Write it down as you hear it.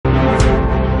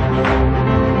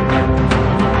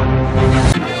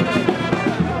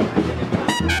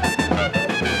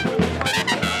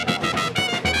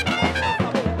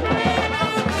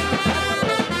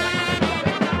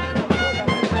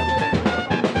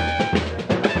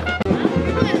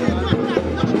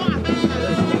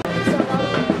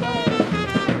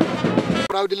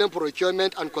fraudulent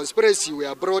procurement and conspiracy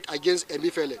were brought against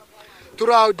Emefiele.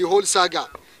 Throughout the whole saga,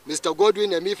 Mr.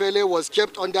 Godwin Emefiele was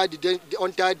kept under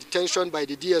detention by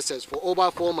the DSS for over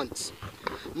 4 months,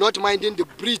 not minding the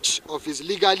breach of his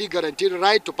legally guaranteed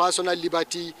right to personal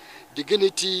liberty,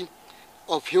 dignity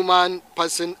of human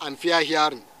person, and fair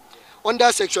hearing.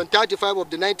 Under Section 35 of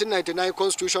the 1999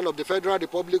 Constitution of the Federal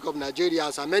Republic of Nigeria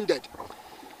as amended,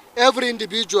 every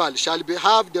individual shall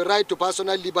have the right to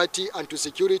personal liberty and to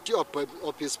security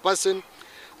of his person,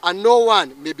 and no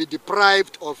one may be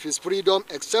deprived of his freedom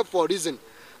except for reason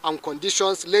and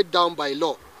conditions laid down by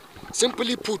law.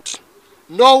 Simply put,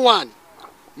 no one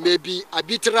may be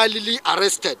arbitrarily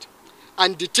arrested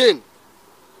and detained,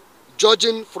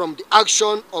 judging from the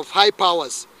action of high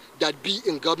powers that be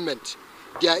in government.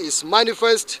 There is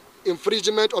manifest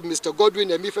infringement of Mr. Godwin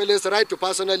Emefiele's right to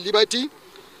personal liberty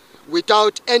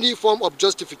without any form of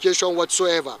justification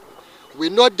whatsoever. We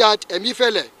note that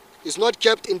Emefiele is not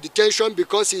kept in detention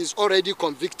because he is already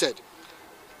convicted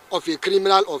of a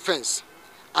criminal offense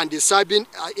and is serving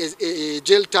a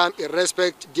jail term in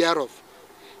respect thereof.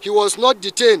 He was not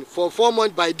detained for 4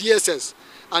 months by DSS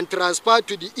and transferred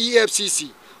to the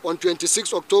EFCC on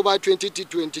 26 October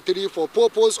 2023 for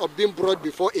purpose of being brought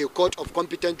before a court of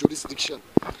competent jurisdiction.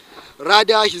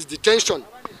 Rather, his detention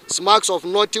smacks of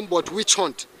nothing but witch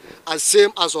hunt, as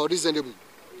same as unreasonable.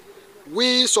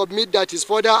 We submit that his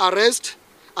further arrest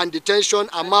and detention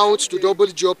amounts to double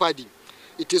jeopardy.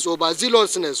 It is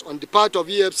overzealousness on the part of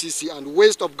EFCC and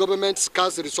waste of government's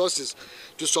scarce resources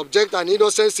to subject an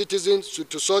innocent citizen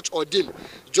to such ordeal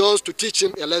just to teach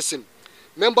him a lesson.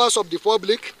 Members of the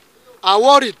public are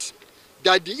worried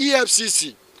that the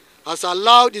EFCC has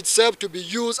allowed itself to be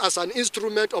used as an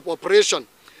instrument of operation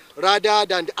rather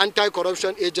than the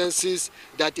anti-corruption agencies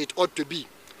that it ought to be.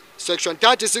 Section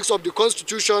 36 of the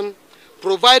Constitution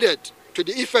provided to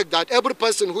the effect that every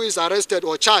person who is arrested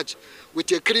or charged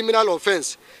with a criminal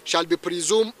offense shall be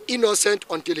presumed innocent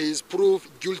until he is proved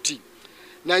guilty.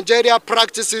 Nigeria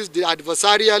practices the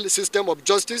adversarial system of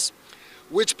justice,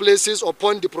 which places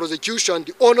upon the prosecution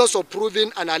the onus of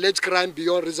proving an alleged crime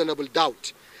beyond reasonable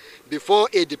doubt before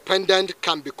a defendant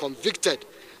can be convicted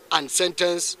and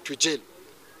sentenced to jail.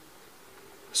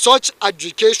 Such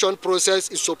adjudication process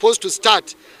is supposed to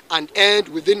start and end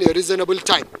within a reasonable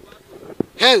time.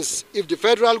 Hence, if the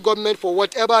federal government for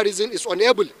whatever reason is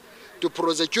unable to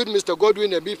prosecute Mr.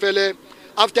 Godwin Emefiele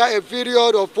after a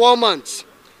period of 4 months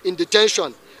in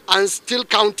detention and still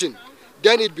counting,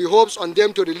 then it behoves on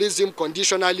them to release him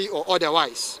conditionally or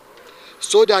otherwise,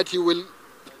 so that he will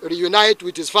reunite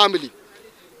with his family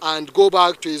and go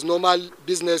back to his normal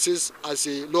businesses as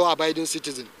a law-abiding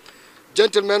citizen.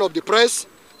 Gentlemen of the press,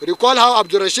 recall how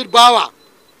Abdurrashid Bawa,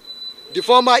 the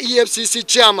former EFCC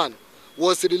chairman,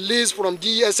 was released from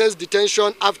DSS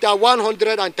detention after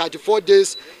 134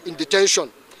 days in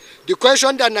detention. The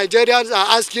question that Nigerians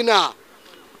are asking are,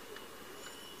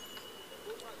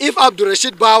 if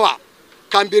Abdurrashid Bawa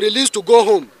can be released to go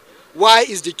home, why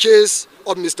is the case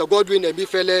of Mr. Godwin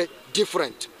Emefiele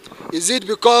different? Is it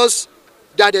because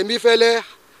that Emefiele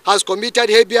has committed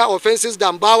heavier offenses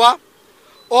than Bawa,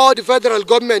 or the federal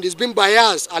government is being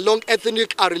biased along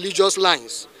ethnic and religious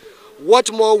lines?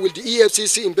 What more will the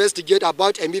EFCC investigate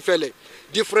about Emefiele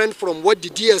different from what the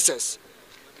DSS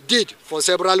did for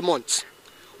several months?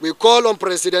 We call on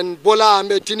President Bola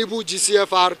Ahmed Tinubu,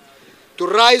 GCFR, to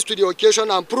rise to the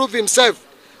occasion and prove himself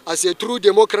as a true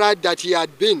democrat that he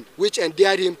had been, which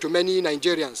endeared him to many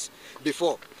Nigerians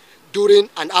before, during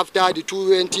and after the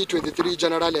 2023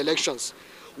 general elections.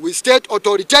 We state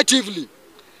authoritatively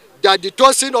that the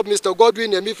tossing of Mr.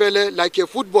 Godwin Emefiele like a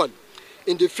football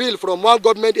in the field from one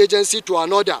government agency to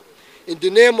another in the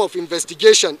name of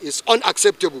investigation is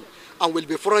unacceptable and will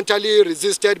be frontally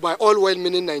resisted by all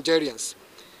well-meaning Nigerians.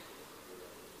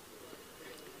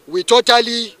 We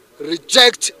totally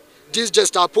reject this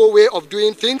Gestapo way of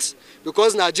doing things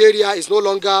because Nigeria is no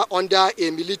longer under a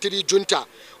military junta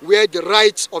where the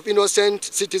rights of innocent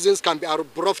citizens can be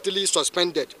abruptly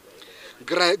suspended.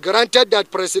 Granted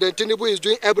that President Tinubu is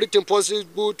doing everything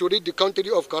possible to rid the country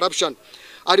of corruption,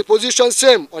 and the position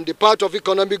same on the part of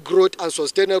economic growth and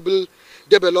sustainable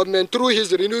development through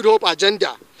his renewed hope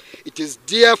agenda. It is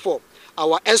therefore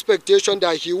our expectation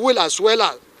that he will as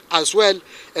well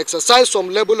exercise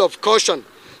some level of caution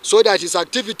so that his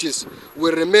activities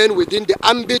will remain within the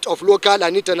ambit of local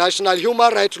and international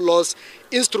human rights laws,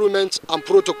 instruments and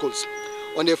protocols.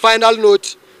 On a final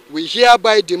note, we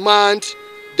hereby demand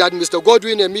that Mr.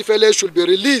 Godwin Emefiele should be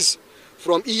released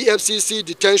from EFCC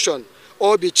detention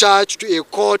or be charged to a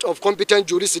court of competent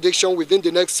jurisdiction within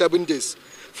the next 7 days,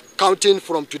 counting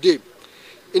from today.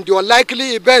 In the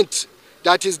unlikely event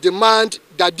that this demand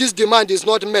is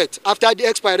not met after the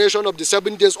expiration of the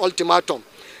 7 days ultimatum,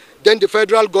 then the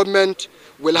federal government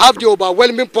will have the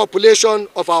overwhelming population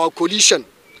of our coalition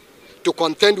to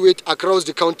contend with across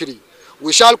the country.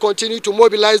 We shall continue to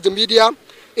mobilize the media,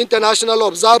 international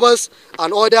observers,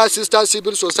 and other sister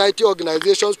civil society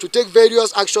organizations to take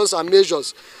various actions and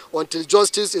measures until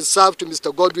justice is served to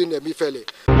Mr. Godwin Emefiele.